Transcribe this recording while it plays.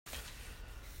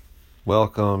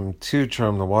Welcome to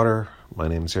Charm the Water. My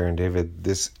name is Aaron David.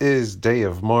 This is Day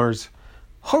of Mars.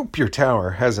 Hope your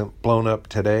tower hasn't blown up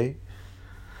today.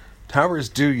 Towers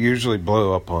do usually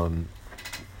blow up on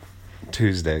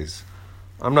Tuesdays.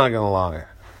 I'm not going to lie.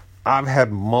 I've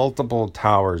had multiple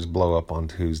towers blow up on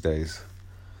Tuesdays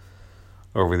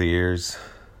over the years.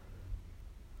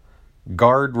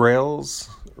 Guardrails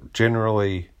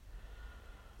generally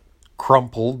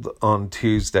crumpled on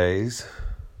Tuesdays.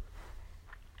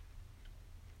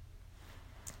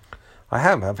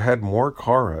 I've had more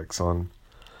car wrecks on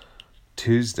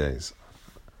Tuesdays.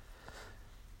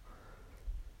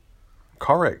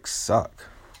 Car wrecks suck.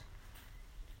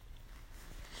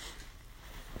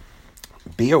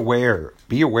 Be aware,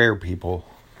 people.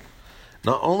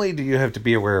 Not only do you have to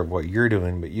be aware of what you're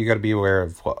doing, but you got to be aware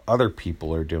of what other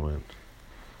people are doing.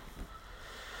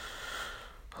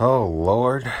 Oh,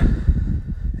 Lord.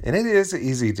 And it is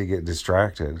easy to get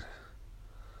distracted.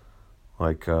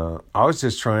 I was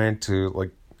just trying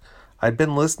to, I'd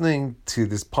been listening to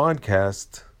this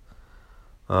podcast.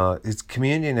 It's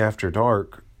Communion After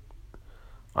Dark.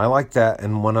 I like that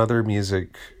and one other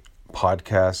music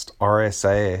podcast,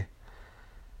 RSA.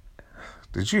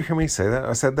 Did you hear me say that?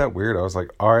 I said that weird. I was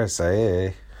like,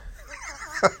 RSA.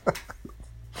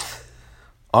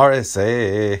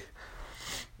 RSA.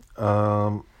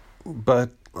 But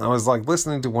I was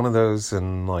listening to one of those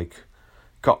and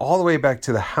got all the way back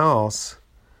to the house,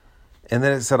 and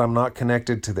then it said I'm not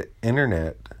connected to the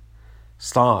internet.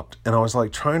 Stopped, and I was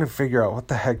trying to figure out what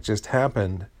the heck just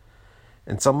happened,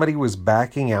 and somebody was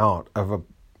backing out of a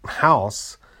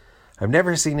house. I've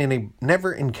never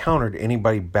encountered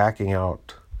anybody backing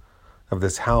out of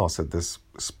this house at this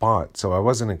spot, so I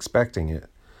wasn't expecting it.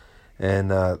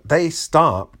 And they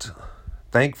stopped,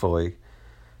 thankfully,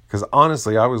 because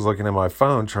honestly, I was looking at my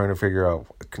phone trying to figure out,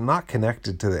 not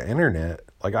connected to the internet.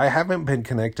 I haven't been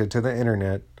connected to the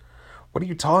internet. What are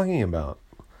you talking about?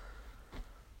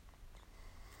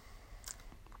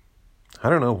 I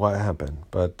don't know what happened,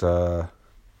 but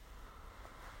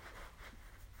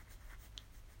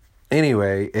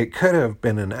anyway, it could have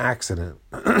been an accident.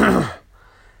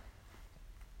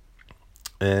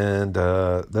 And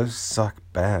those suck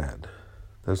bad.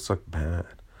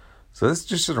 So this is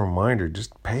just a reminder,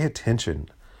 just pay attention.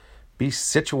 Be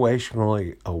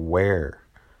situationally aware,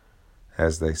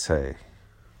 as they say.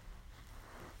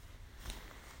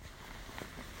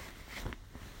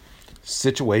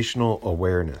 Situational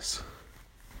awareness.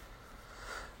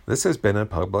 This has been a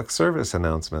public service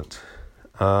announcement.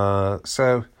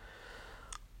 So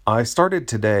I started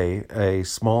today a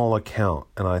small account,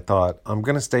 and I thought I'm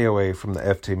going to stay away from the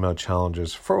FTMO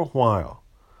challenges for a while.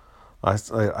 I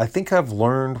think I've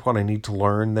learned what I need to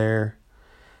learn there,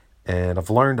 and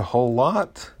I've learned a whole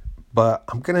lot, but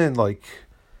I'm going to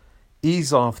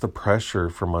ease off the pressure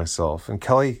for myself. And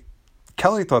Kelly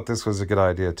thought this was a good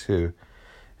idea too,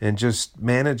 and just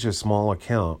manage a small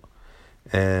account.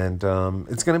 And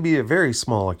it's going to be a very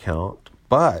small account,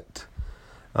 but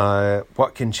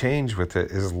what can change with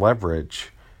it is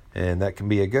leverage, and that can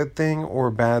be a good thing or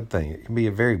a bad thing. It can be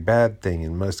a very bad thing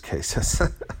in most cases.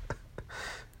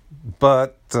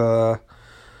 But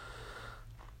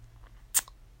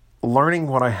learning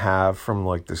what I have from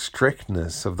the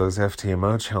strictness of those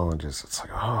FTMO challenges, it's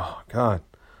oh God,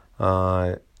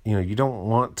 you don't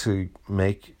want to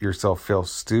make yourself feel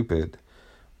stupid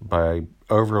by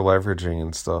over leveraging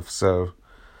and stuff. So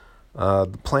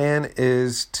the plan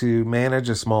is to manage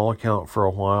a small account for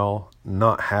a while,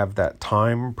 not have that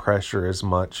time pressure as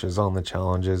much as on the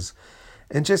challenges,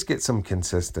 and just get some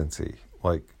consistency.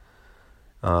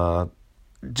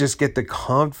 Just get the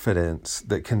confidence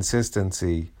that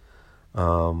consistency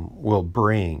will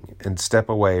bring, and step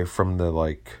away from the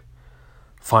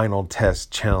final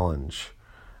test challenge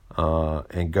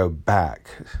and go back.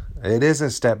 It is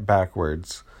a step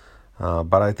backwards,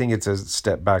 but I think it's a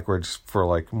step backwards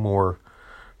for more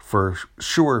for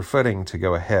sure footing to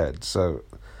go ahead. So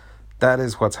that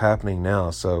is what's happening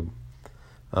now. So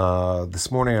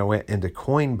this morning I went into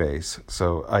Coinbase.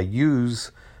 So I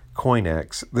use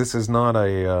CoinEx. This is not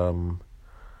I'm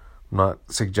not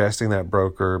suggesting that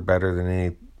broker better than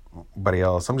anybody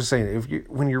else. I'm just saying,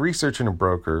 when you're researching a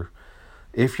broker,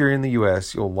 if you're in the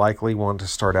U.S., you'll likely want to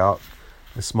start out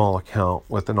a small account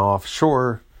with an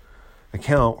offshore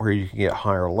account where you can get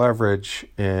higher leverage,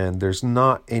 and there's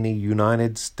not any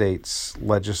United States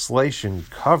legislation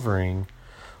covering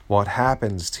what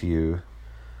happens to you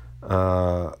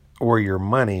or your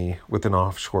money with an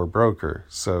offshore broker.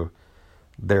 So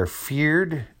they're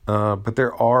feared, but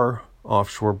there are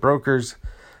offshore brokers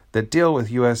that deal with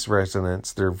U.S.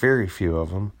 residents. There are very few of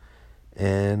them,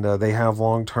 and they have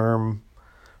long-term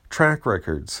track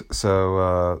records.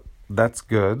 So that's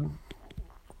good.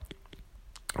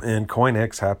 And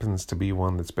CoinEx happens to be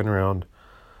one that's been around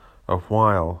a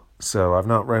while. So I've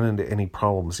not run into any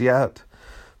problems yet.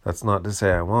 That's not to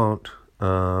say I won't.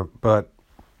 But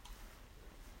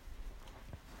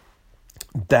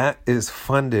that is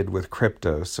funded with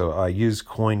crypto. So I use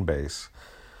Coinbase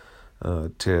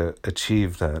to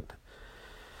achieve that.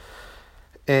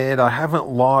 And I haven't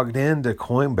logged into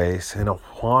Coinbase in a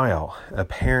while,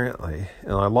 apparently.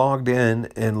 And I logged in,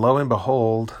 and lo and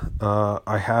behold,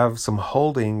 I have some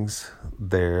holdings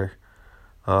there,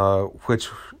 which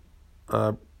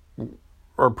are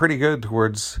pretty good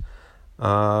towards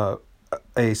a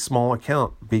small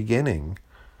account beginning.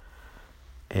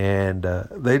 And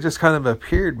they just kind of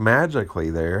appeared magically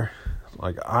there.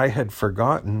 Like I had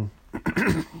forgotten.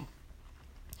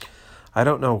 I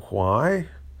don't know why.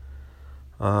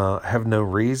 Have no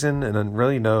reason and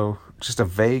really just a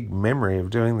vague memory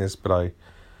of doing this, but I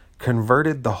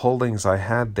converted the holdings I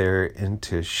had there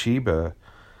into Shiba,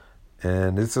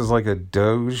 and this is like a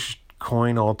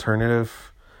Dogecoin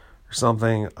alternative or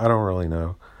something. I don't really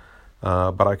know,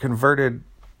 but I converted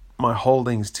my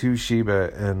holdings to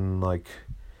Shiba, and I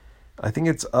think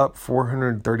it's up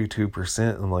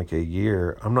 432% in like a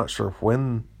year. I'm not sure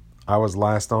when I was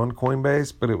last on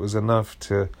Coinbase, but it was enough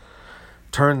to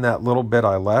turn that little bit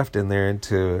I left in there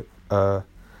into,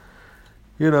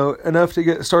 enough to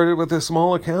get started with a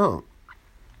small account.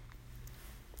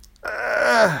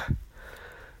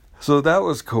 So that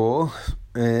was cool,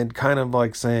 and kind of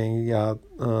like saying,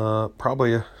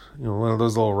 probably, one of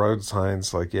those little road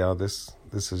signs, like, this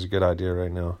is a good idea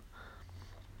right now.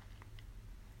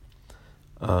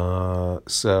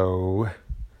 So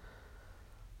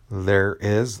there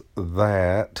is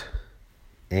that,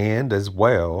 and as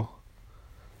well,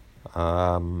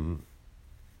 the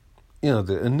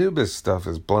Anubis stuff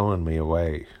is blowing me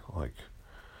away,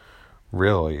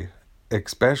 really,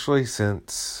 especially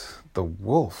since the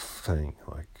wolf thing,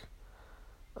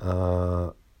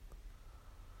 I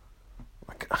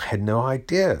had no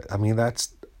idea. I mean,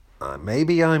 that's,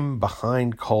 maybe I'm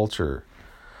behind culture.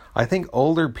 I think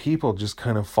older people just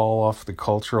kind of fall off the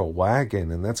cultural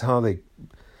wagon, and that's how they,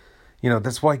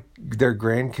 that's why their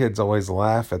grandkids always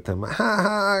laugh at them. Ha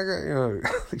ha,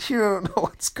 you don't know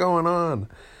what's going on.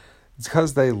 It's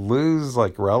because they lose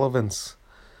relevance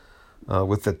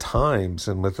with the times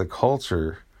and with the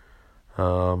culture.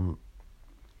 So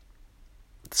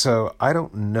I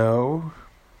don't know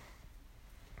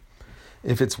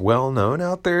if it's well known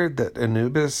out there that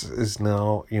Anubis is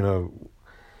now,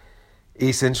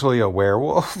 essentially a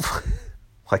werewolf.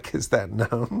 Is that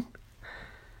known?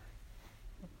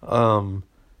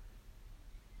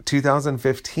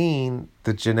 2015,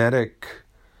 the genetic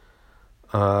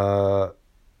data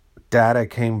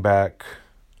came back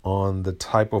on the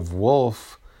type of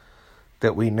wolf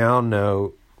that we now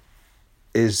know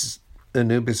is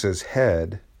Anubis's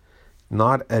head,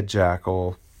 not a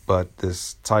jackal, but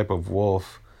this type of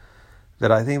wolf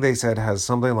that I think they said has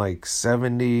something like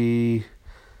 70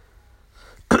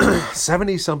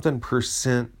 something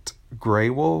percent gray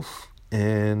wolf,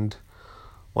 and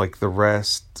the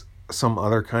rest some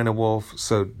other kind of wolf.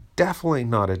 So definitely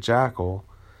not a jackal.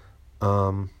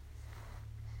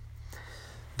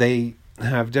 They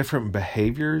have different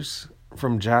behaviors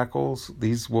from jackals.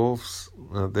 These wolves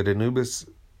that Anubis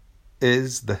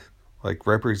is the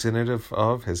representative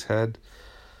of, his head.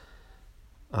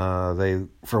 They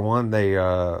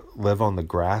live on the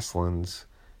grasslands,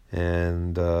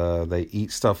 and they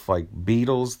eat stuff like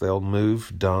beetles. They'll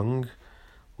move dung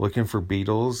looking for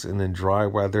beetles, and in dry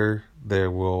weather they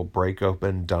will break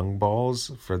open dung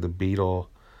balls for the beetle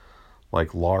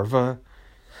larva.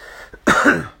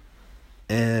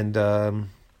 And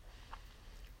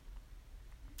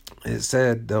it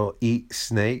said they'll eat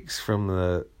snakes from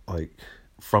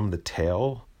the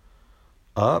tail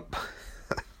up.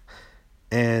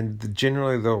 And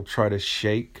generally they'll try to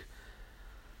shake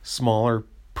smaller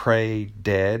prey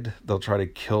dead. They'll try to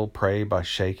kill prey by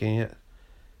shaking it.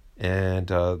 And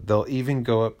they'll even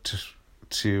go up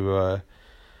to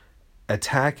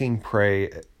attacking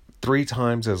prey 3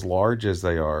 times as large as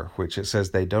they are, which it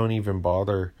says they don't even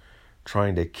bother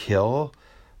trying to kill.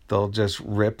 They'll just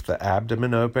rip the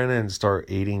abdomen open and start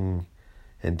eating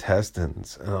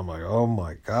intestines. And I'm like, oh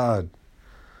my God,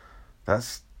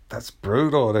 that's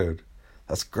brutal, dude.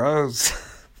 That's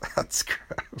gross. That's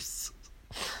gross.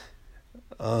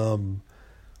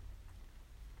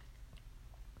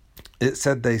 It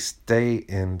said they stay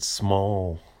in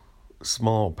small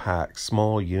packs,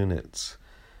 small units,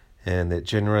 and that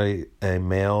generally a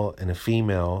male and a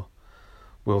female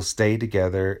will stay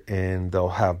together, and they'll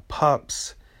have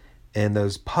pups And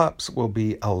those pups will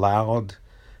be allowed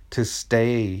to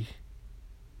stay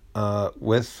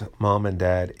with mom and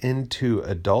dad into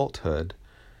adulthood.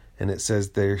 And it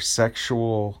says their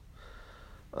sexual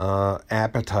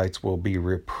appetites will be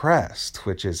repressed,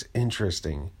 which is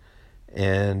interesting.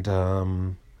 And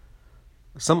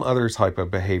some other type of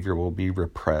behavior will be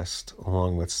repressed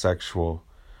along with sexual.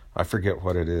 I forget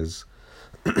what it is.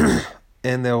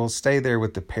 And they'll stay there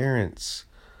with the parents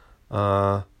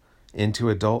into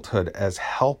adulthood as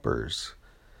helpers.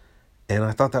 And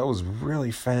I thought that was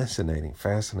really fascinating.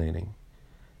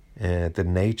 And the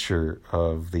nature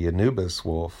of the Anubis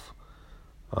wolf.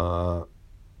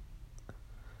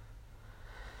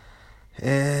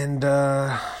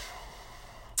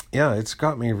 Yeah, it's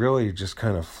got me really just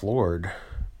kind of floored,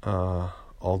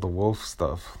 all the wolf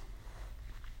stuff.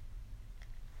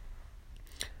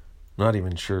 Not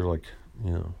even sure, like,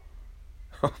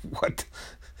 what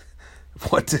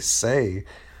to say.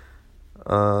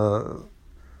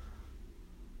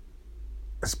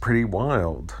 It's pretty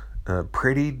wild,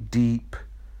 pretty deep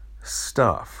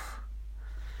stuff,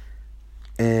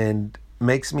 and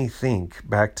makes me think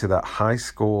back to that high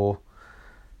school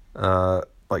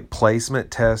like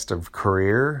placement test of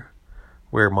career,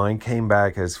 where mine came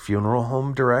back as funeral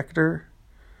home director.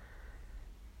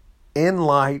 In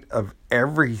light of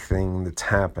everything that's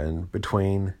happened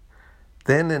between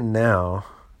then and now,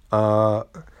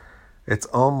 it's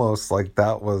almost like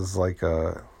that was like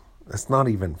it's not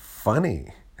even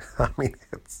funny. I mean,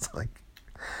 it's like,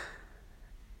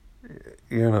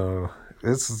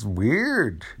 this is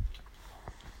weird.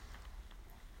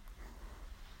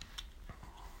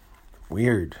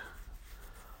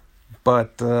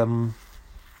 But,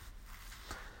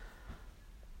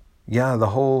 yeah, the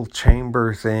whole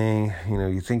chamber thing,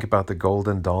 you think about the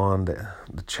Golden Dawn,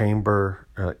 the chamber,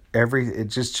 it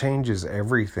just changes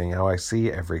everything, how I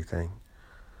see everything.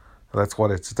 That's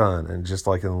what it's done. And just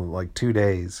like in like 2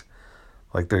 days,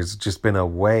 like there's just been a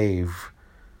wave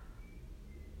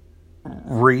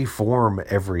reform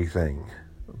everything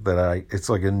it's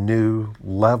like a new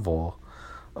level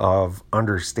of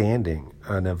understanding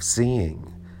and of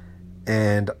seeing.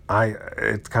 And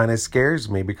it kind of scares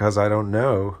me because I don't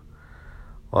know,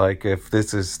 like, if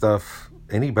this is stuff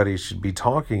anybody should be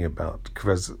talking about,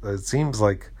 because it seems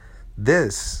like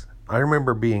I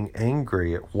remember being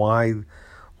angry at why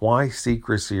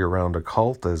secrecy around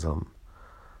occultism.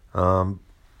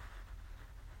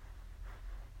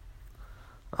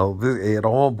 It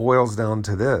all boils down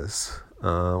to this,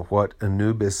 what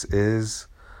Anubis is,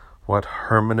 what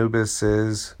Hermanubis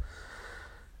is,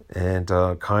 and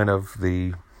kind of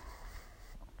the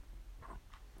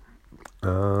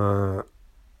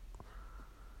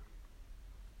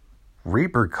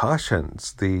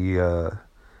repercussions,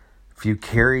 if you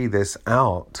carry this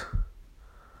out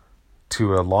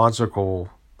to a logical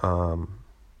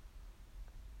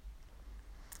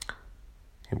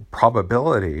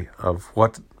probability of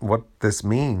what this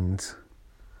means,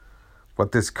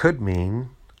 what this could mean,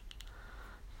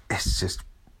 it's just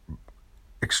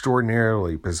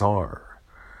extraordinarily bizarre.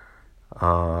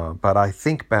 But I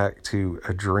think back to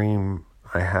a dream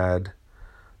I had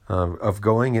of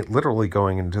literally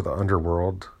going into the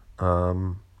underworld.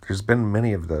 There's been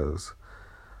many of those.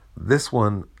 This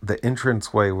one, the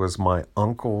entranceway was my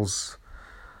uncle's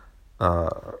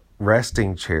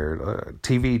resting chair,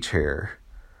 TV chair,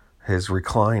 his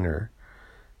recliner.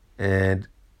 And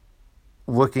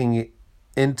looking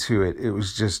into it, it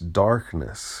was just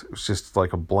darkness. It was just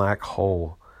like a black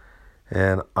hole.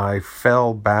 And I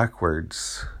fell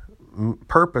backwards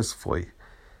purposefully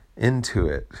into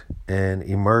it and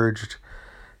emerged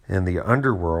in the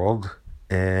underworld.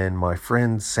 And my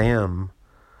friend Sam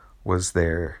was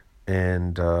there.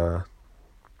 And there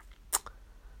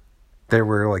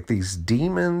were like these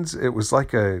demons. It was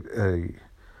like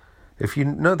if you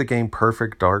know the game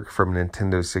Perfect Dark from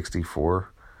Nintendo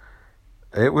 64,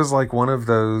 it was like one of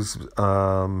those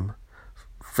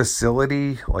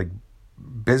facility, like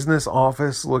business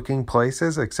office looking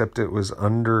places, except it was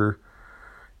underground.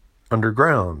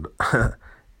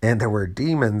 And there were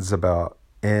demons about.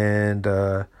 And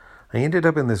I ended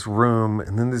up in this room,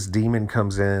 and then this demon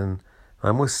comes in.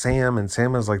 I'm with Sam, and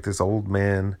Sam is like this old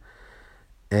man.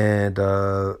 And,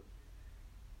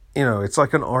 it's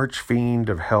like an archfiend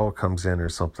of hell comes in or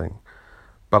something.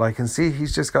 But I can see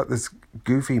he's just got this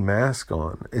goofy mask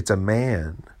on. It's a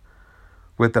man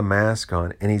with a mask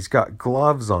on, and he's got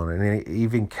gloves on, and I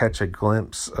even catch a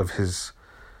glimpse of his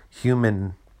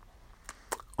human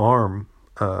arm,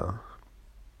 where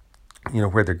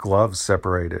the gloves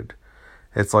separated.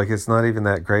 It's like it's not even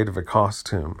that great of a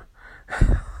costume.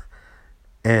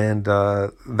 And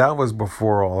that was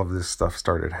before all of this stuff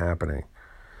started happening.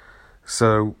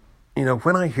 So,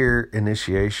 when I hear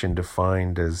initiation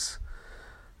defined as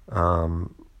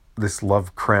this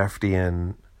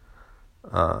Lovecraftian,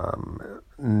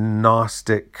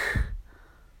 Gnostic,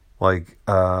 I'm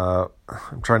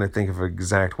trying to think of an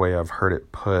exact way I've heard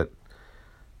it put,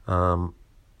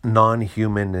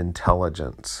 non-human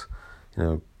intelligence,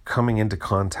 coming into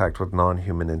contact with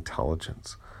non-human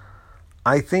intelligence.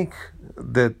 I think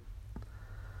that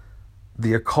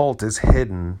the occult is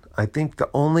hidden. I think the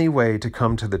only way to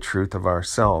come to the truth of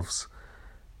ourselves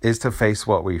is to face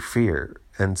what we fear.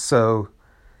 And so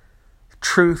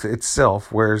truth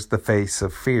itself wears the face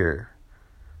of fear.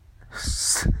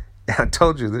 I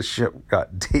told you this shit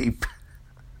got deep.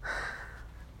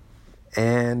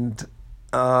 And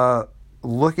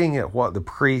looking at what the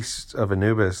priests of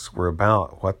Anubis were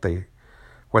about,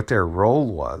 what their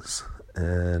role was,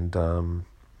 and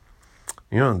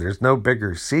there's no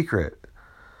bigger secret.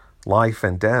 Life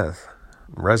and death,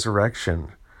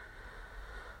 resurrection.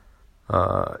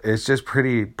 It's just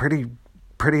pretty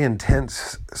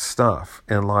intense stuff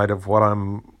in light of what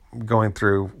I'm going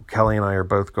through. Kelly and I are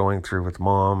both going through with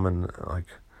Mom, and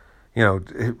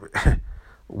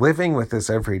living with this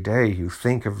every day. You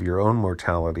think of your own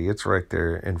mortality; it's right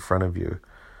there in front of you.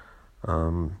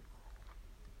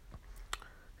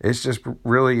 It's just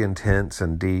really intense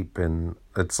and deep, and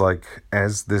it's like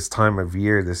as this time of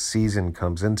year, this season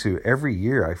comes into, every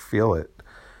year I feel it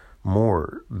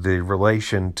more, the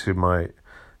relation to my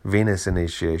Venus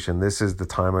initiation. This is the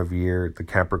time of year, the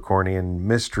Capricornian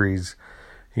mysteries,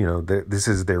 this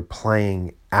is their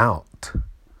playing out.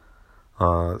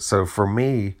 So for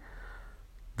me,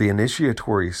 the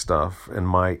initiatory stuff and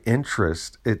my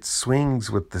interest, it swings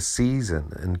with the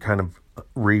season and kind of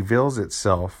reveals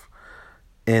itself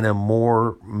in a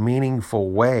more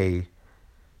meaningful way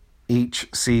each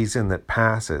season that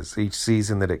passes, each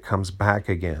season that it comes back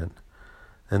again,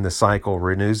 and the cycle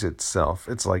renews itself.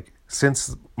 It's like,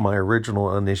 since my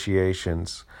original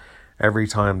initiations, every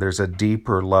time there's a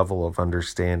deeper level of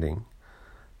understanding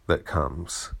that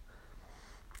comes.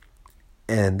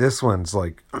 And this one's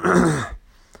like,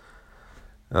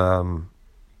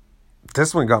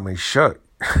 this one got me shook.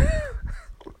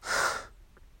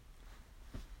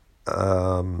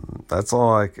 That's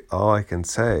all I can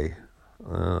say.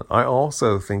 I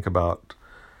also think about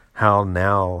how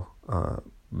now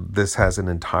this has an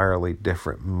entirely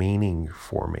different meaning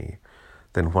for me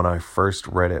than when I first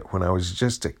read it when I was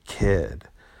just a kid.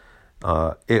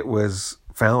 It was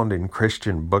found in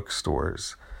Christian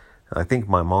bookstores. I think it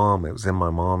was in my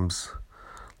mom's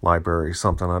library,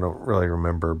 something I don't really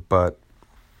remember, but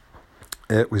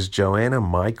it was Joanna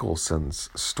Michelson's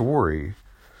story.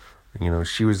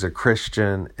 She was a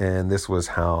Christian, and this was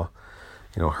how,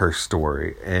 her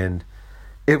story. And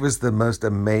it was the most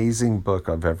amazing book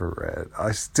I've ever read.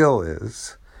 I still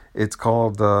is. It's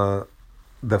called The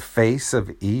Face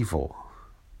of Evil,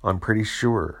 I'm pretty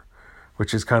sure,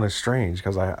 which is kind of strange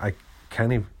because I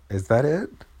can't even, is that it?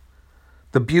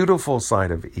 The Beautiful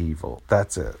Side of Evil.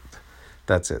 That's it.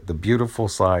 The Beautiful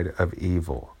Side of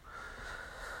Evil.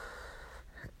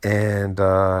 And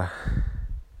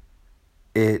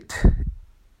it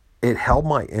held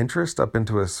my interest up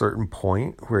into a certain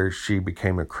point where she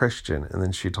became a Christian, and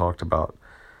then she talked about,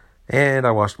 and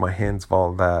I washed my hands of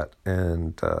all that,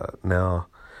 and now,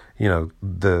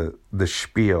 the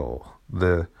spiel,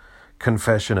 the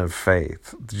confession of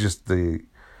faith,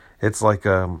 it's like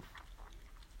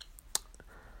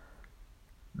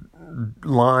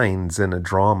lines in a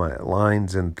drama,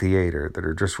 lines in theater that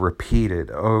are just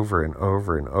repeated over and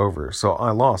over and over. So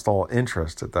I lost all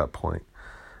interest at that point.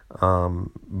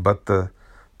 But the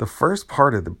first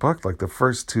part of the book, like the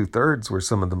first 2/3, were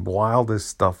some of the wildest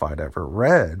stuff I'd ever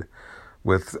read,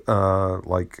 with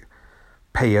like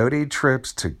peyote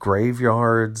trips to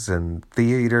graveyards and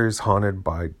theaters haunted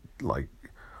by like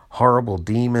horrible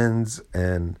demons,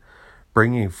 and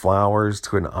bringing flowers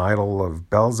to an idol of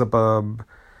Beelzebub,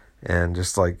 and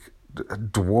just like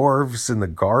dwarves in the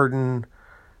garden,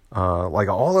 like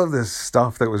all of this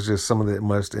stuff that was just some of the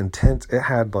most intense. It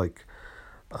had like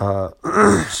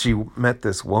she met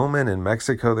this woman in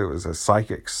Mexico that was a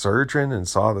psychic surgeon and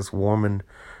saw this woman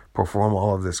perform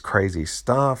all of this crazy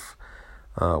stuff,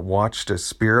 watched a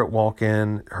spirit walk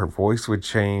in, her voice would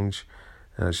change,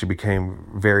 she became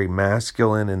very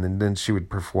masculine, and then she would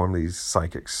perform these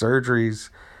psychic surgeries,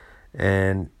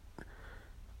 and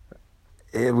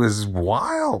it was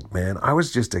wild, man. I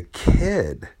was just a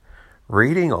kid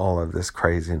reading all of this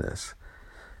craziness.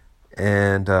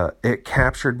 And it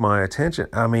captured my attention.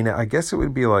 I mean, I guess it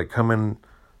would be like coming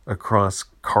across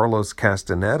Carlos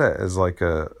Castaneda as like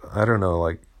a, I don't know,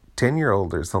 like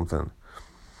 10-year-old or something.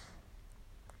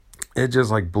 It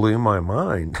just like blew my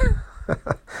mind.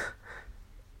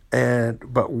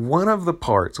 But one of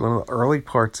the early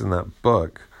parts in that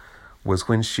book was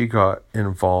when she got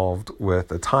involved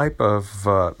with a type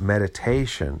of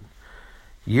meditation.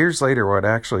 Years later, I'd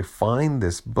actually find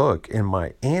this book in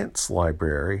my aunt's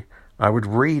library. I would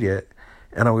read it,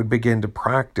 and I would begin to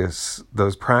practice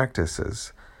those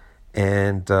practices,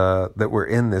 and that were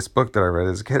in this book that I read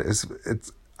as a kid.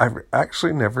 I've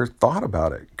actually never thought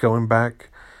about it. Going back,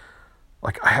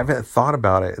 like I haven't thought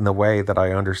about it in the way that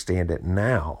I understand it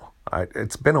now.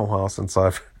 It's been a while since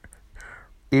I've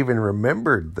even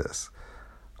remembered this.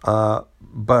 But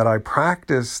I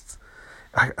practiced,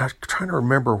 I'm trying to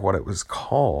remember what it was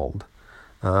called.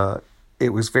 It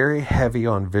was very heavy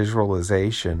on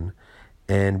visualization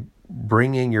and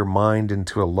bringing your mind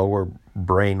into a lower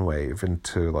brainwave,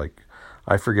 into like,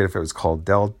 I forget if it was called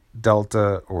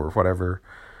Delta or whatever,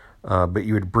 but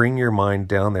you would bring your mind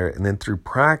down there, and then through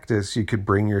practice, you could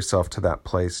bring yourself to that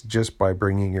place just by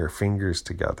bringing your fingers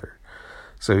together.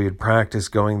 So you'd practice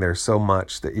going there so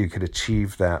much that you could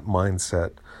achieve that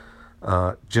mindset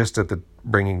just at the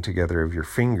bringing together of your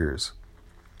fingers.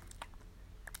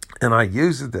 And I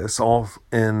used this all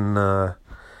in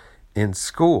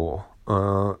school,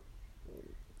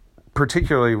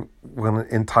 particularly when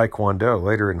in Taekwondo,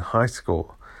 later in high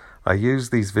school. I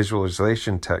used these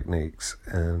visualization techniques,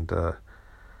 and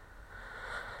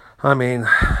I mean,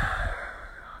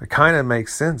 it kind of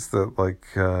makes sense that, like,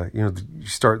 you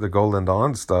start the Golden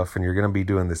Dawn stuff and you're going to be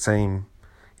doing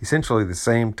essentially the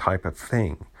same type of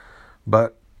thing,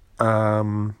 but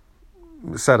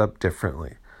set up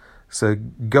differently. So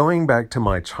going back to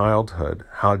my childhood,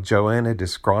 how Joanna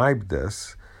described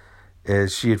this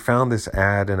is she had found this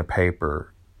ad in a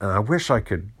paper, and I wish I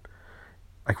could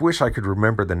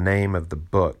remember the name of the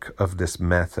book of this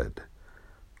method.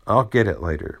 I'll get it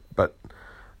later, but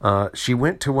she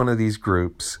went to one of these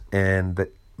groups, and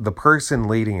the person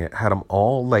leading it had them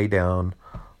all lay down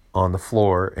on the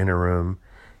floor in a room,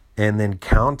 and then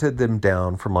counted them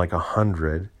down from like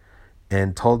 100,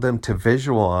 and told them to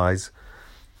visualize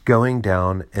going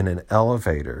down in an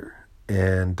elevator.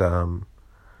 And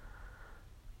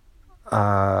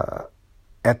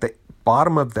at the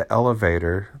bottom of the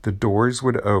elevator, the doors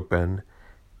would open,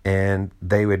 and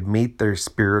they would meet their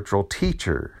spiritual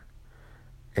teacher.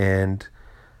 And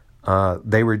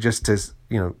they were just to,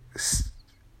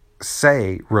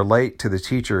 relate to the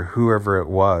teacher, whoever it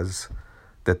was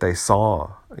that they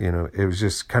saw. It was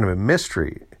just kind of a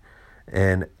mystery.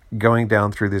 And going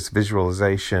down through this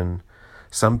visualization,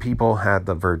 some people had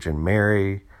the Virgin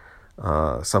Mary,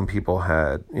 some people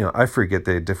had, I forget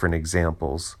the different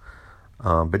examples,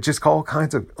 but just all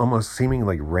kinds of almost seeming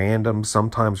like random,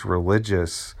 sometimes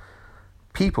religious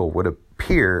people would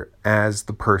appear as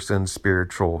the person's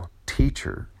spiritual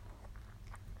teacher.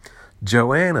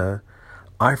 Joanna,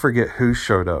 I forget who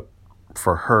showed up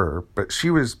for her, but she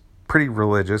was pretty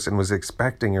religious and was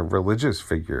expecting a religious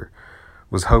figure,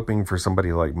 was hoping for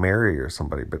somebody like Mary or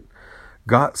somebody, but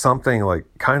got something like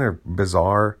kind of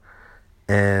bizarre.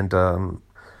 And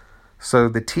so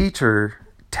the teacher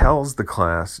tells the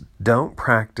class, don't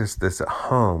practice this at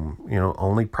home,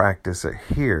 only practice it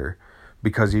here,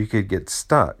 because you could get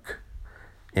stuck.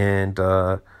 And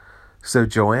so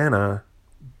Joanna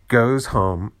goes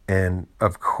home, and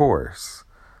of course,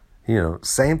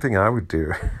 same thing I would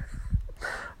do.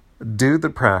 Do the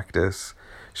practice.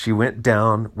 She went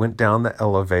down the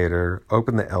elevator,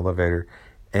 opened the elevator,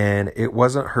 and it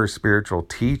wasn't her spiritual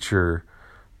teacher,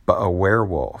 but a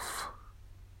werewolf.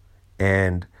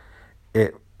 And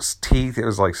its teeth, it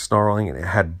was like snarling, and it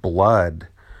had blood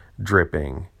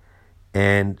dripping,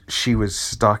 and she was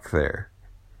stuck there.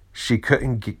 She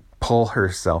couldn't pull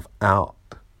herself out.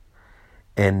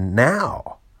 And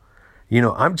now,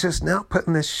 I'm just now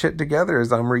putting this shit together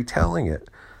as I'm retelling it.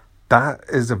 That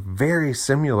is a very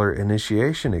similar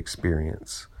initiation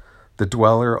experience. The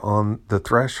dweller on the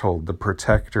threshold, the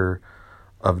protector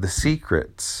of the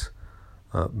secrets,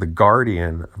 the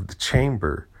guardian of the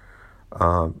chamber,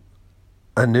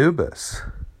 Anubis.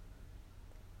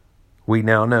 We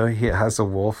now know he has a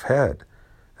wolf head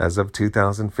as of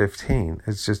 2015.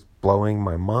 It's just blowing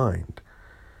my mind.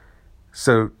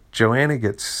 So Joanna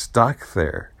gets stuck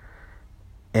there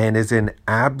and is in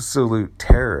absolute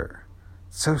terror.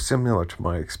 So similar to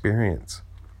my experience.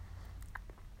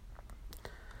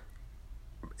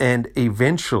 And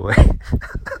eventually,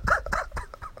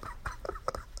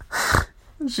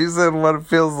 she said what it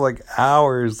feels like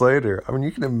hours later. I mean,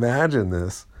 you can imagine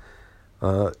this.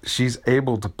 She's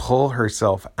able to pull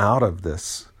herself out of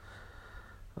this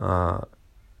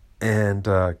and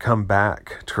come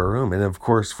back to her room. And of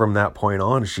course, from that point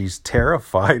on, she's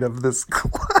terrified of this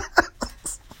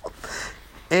class.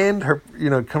 And her,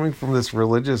 coming from this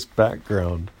religious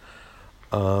background,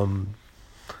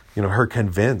 her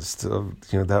convinced of,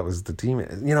 that was the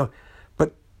demon,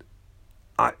 but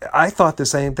I thought the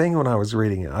same thing when I was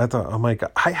reading it. I thought, oh my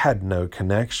God, I had no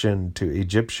connection to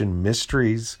Egyptian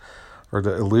mysteries or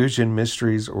the illusion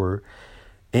mysteries or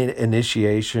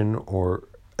initiation or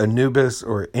Anubis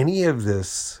or any of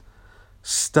this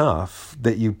stuff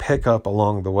that you pick up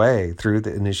along the way through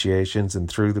the initiations and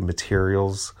through the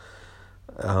materials,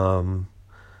 through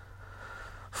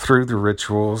the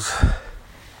rituals.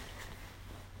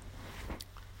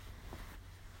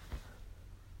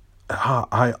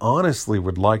 I honestly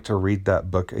would like to read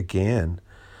that book again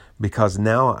because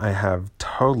now I have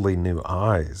totally new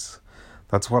eyes.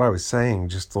 That's what I was saying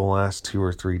just the last 2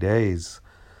 or 3 days.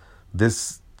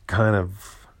 This kind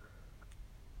of,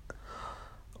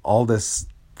 all this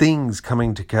things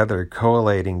coming together,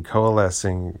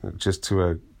 coalescing just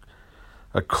to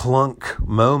a clunk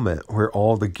moment where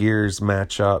all the gears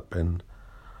match up and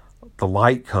the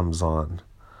light comes on.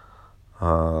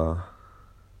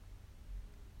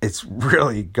 It's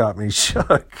really got me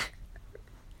shook.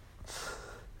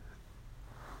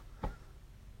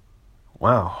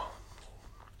 Wow.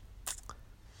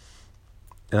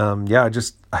 I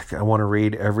want to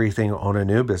read everything on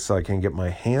Anubis so I can get my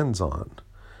hands on,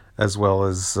 as well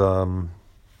as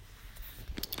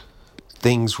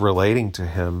things relating to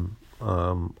him,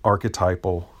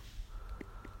 archetypal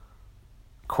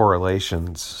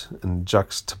correlations and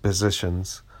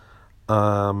juxtapositions.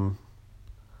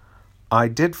 I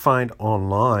did find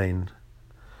online,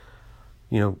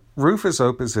 Rufus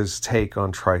Opus's take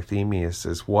on Trithemius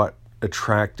is what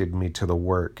attracted me to the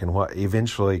work and what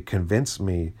eventually convinced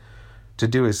me to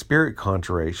do a spirit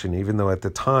conjuration, even though at the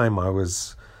time I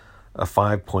was a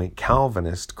 5-point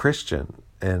Calvinist Christian.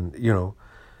 And,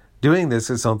 doing this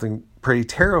is something pretty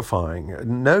terrifying, a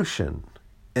notion.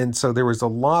 And so there was a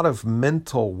lot of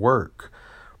mental work,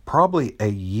 probably a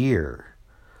year,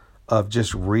 of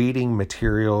just reading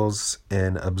materials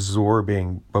and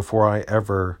absorbing before I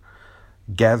ever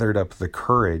gathered up the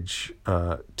courage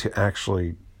to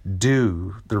actually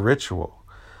do the ritual.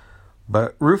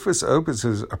 But Rufus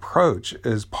Opus's approach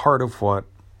is part of what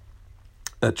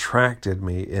attracted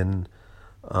me in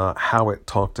how it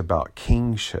talked about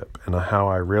kingship and how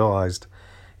I realized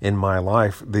in my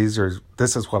life this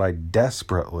is what I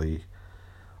desperately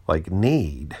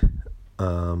need.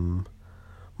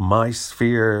 My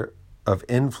sphere of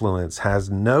influence has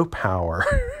no power.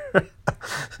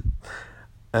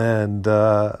 And,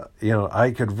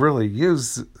 I could really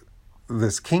use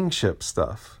this kingship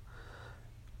stuff.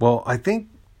 Well, I think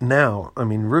now,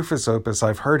 Rufus Opus,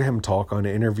 I've heard him talk on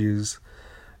interviews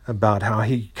about how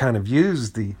he kind of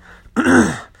used the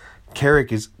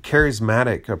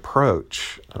charismatic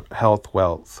approach, health,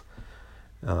 wealth,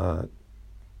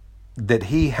 that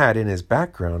he had in his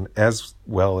background, as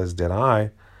well as did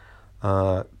I,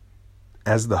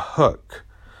 as the hook,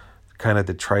 kind of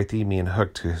the Trithemian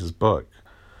hook to his book.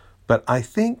 But I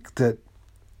think that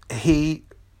he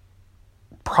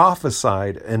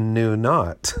prophesied and knew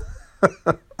not.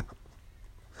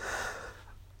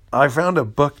 I found a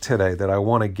book today that I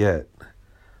want to get.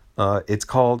 It's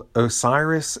called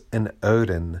Osiris and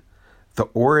Odin, The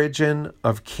Origin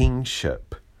of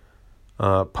Kingship,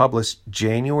 published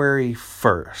January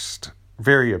 1st,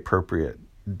 very appropriate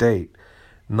date,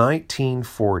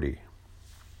 1940.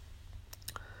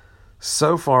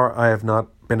 So far, I have not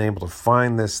been able to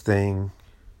find this thing,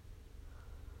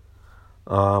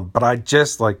 but I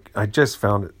just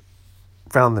found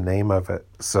the name of it.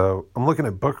 So I'm looking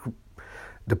at Book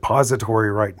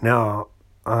Depository right now.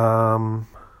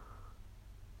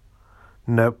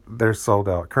 Nope, they're sold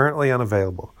out. Currently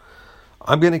unavailable.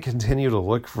 I'm going to continue to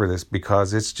look for this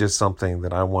because it's just something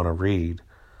that I want to read.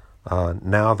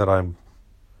 Now that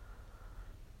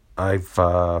I've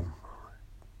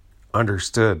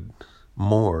understood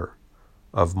more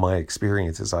of my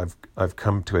experiences, I've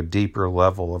come to a deeper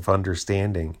level of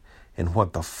understanding in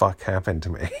what the fuck happened to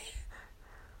me.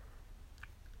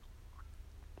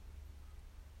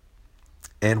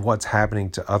 And what's happening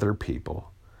to other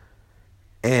people.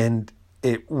 And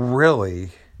it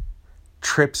really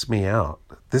trips me out.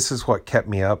 This is what kept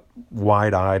me up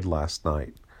wide-eyed last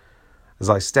night. As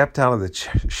I stepped out of the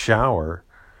shower,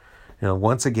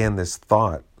 once again this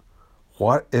thought,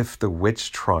 what if the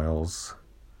witch trials,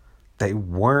 they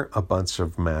weren't a bunch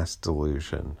of mass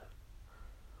delusion?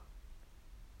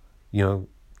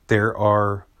 There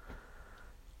are,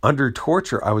 under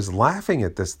torture, I was laughing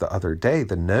at this the other day,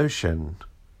 the notion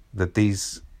that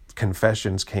these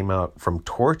confessions came out from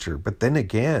torture. But then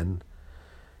again,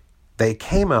 they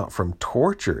came out from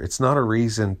torture. It's not a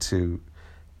reason to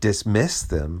dismiss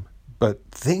them, but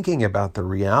thinking about the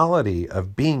reality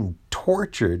of being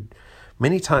tortured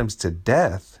many times to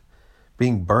death,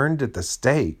 being burned at the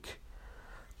stake,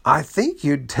 I think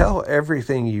you'd tell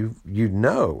everything you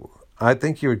know. I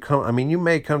think you would come, I mean, you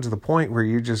may come to the point where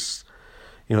you just,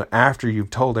 after you've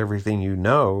told everything you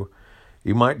know,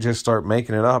 you might just start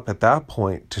making it up at that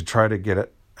point to try to get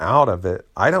it out of it.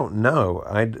 I don't know.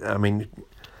 I mean,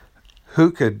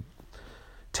 who could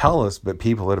tell us but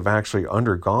people that have actually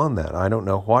undergone that? I don't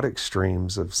know what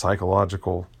extremes of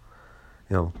psychological,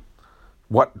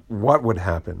 what would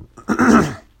happen.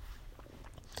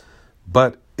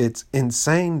 But it's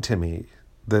insane to me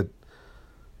that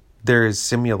there is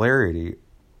similarity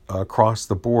across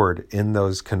the board in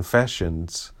those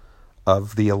confessions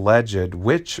of the alleged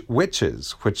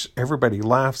witches, which everybody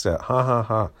laughs at. Ha ha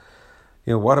ha.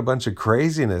 What a bunch of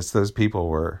craziness those people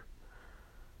were.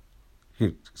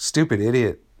 You stupid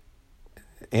idiot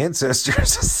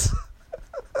ancestors.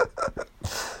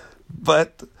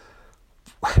 But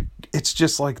it's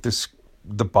just like this,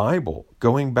 the Bible,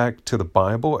 going back to the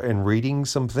Bible and reading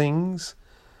some things,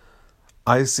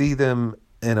 I see them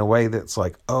in a way that's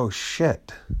like, oh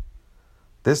shit,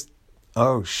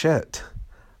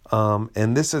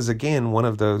 and this is again one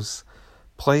of those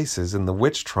places in the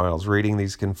witch trials, reading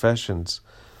these confessions.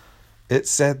 It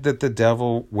said that the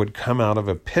devil would come out of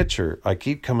a pitcher. I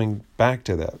keep coming back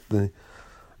to that.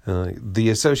 The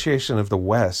association of the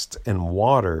West and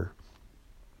water,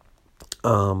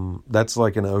 that's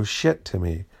like an oh shit to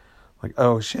me. Like,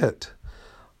 oh shit.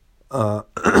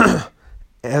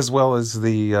 As well as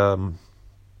the,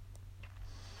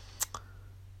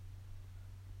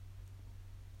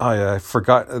 I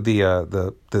forgot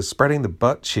the spreading the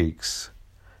butt cheeks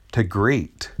to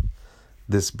greet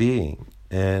this being.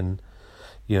 And,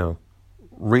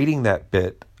 reading that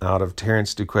bit out of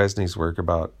Terence Duquesne's work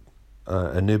about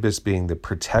Anubis being the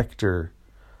protector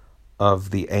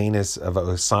of the anus of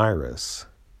Osiris,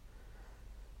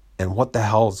 and what the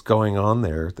hell's going on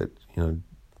there, that,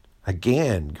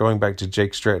 again, going back to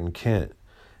Jake Stratton Kent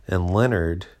and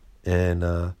Leonard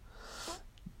and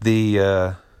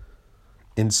the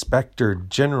Inspector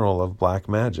General of Black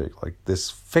Magic, like this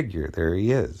figure, there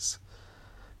he is,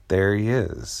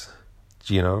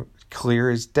 clear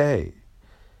as day.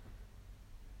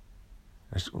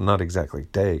 Not exactly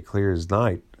day, clear as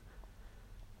night.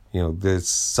 The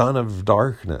son of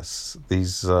darkness,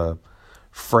 these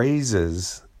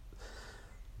phrases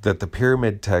that the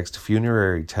pyramid text,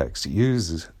 funerary text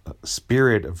uses,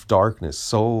 spirit of darkness,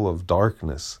 soul of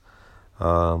darkness.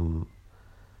 And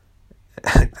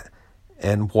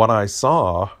what I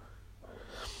saw,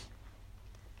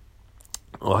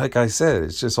 like I said,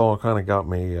 it's just all kind of got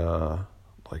me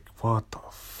like, what the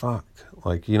fuck?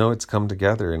 Like, it's come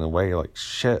together in a way like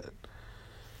shit.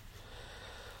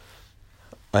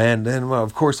 And then, well,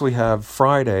 of course, we have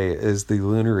Friday is the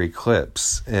lunar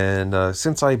eclipse. And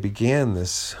since I began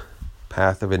this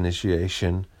path of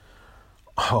initiation,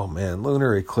 oh man,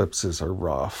 lunar eclipses are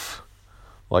rough.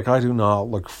 Like, I do not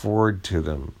look forward to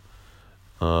them.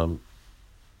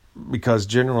 Because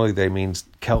generally they mean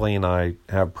Kelly and I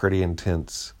have pretty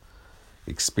intense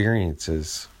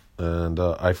experiences. And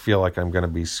I feel like I'm going to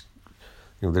be,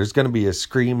 there's going to be a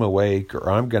scream awake, or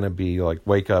I'm going to be like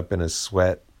wake up in a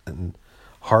sweat and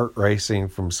heart racing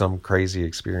from some crazy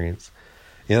experience.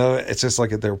 It's just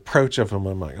like at the approach of them,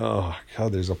 I'm like, oh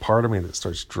God, there's a part of me that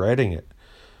starts dreading it,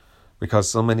 because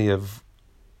so many of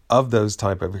those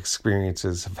type of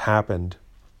experiences have happened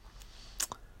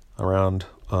around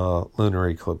lunar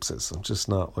eclipses. I'm just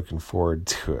not looking forward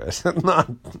to it.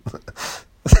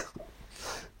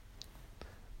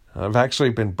 I've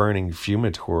actually been burning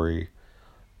fumitory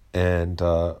and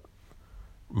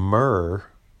myrrh,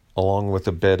 along with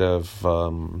a bit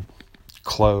of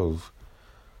clove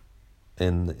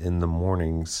in the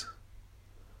mornings.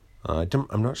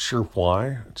 I'm not sure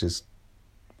why. Just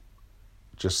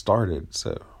started,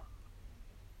 so.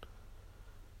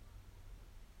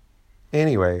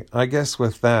 Anyway, I guess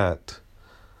with that,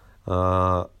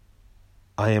 I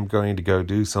am going to go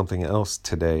do something else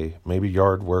today, maybe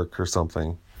yard work or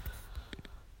something,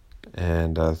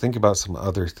 and think about some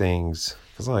other things.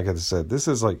 Because like I said, this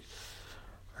is like,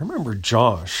 I remember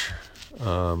Josh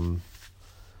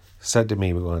said to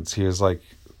me once, he was like,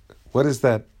 what is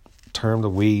that term? The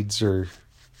weeds are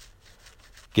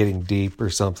getting deep or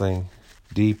something.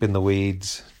 Deep in the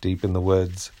weeds, deep in the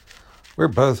woods. We're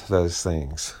both those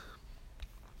things.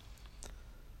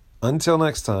 Until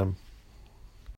next time.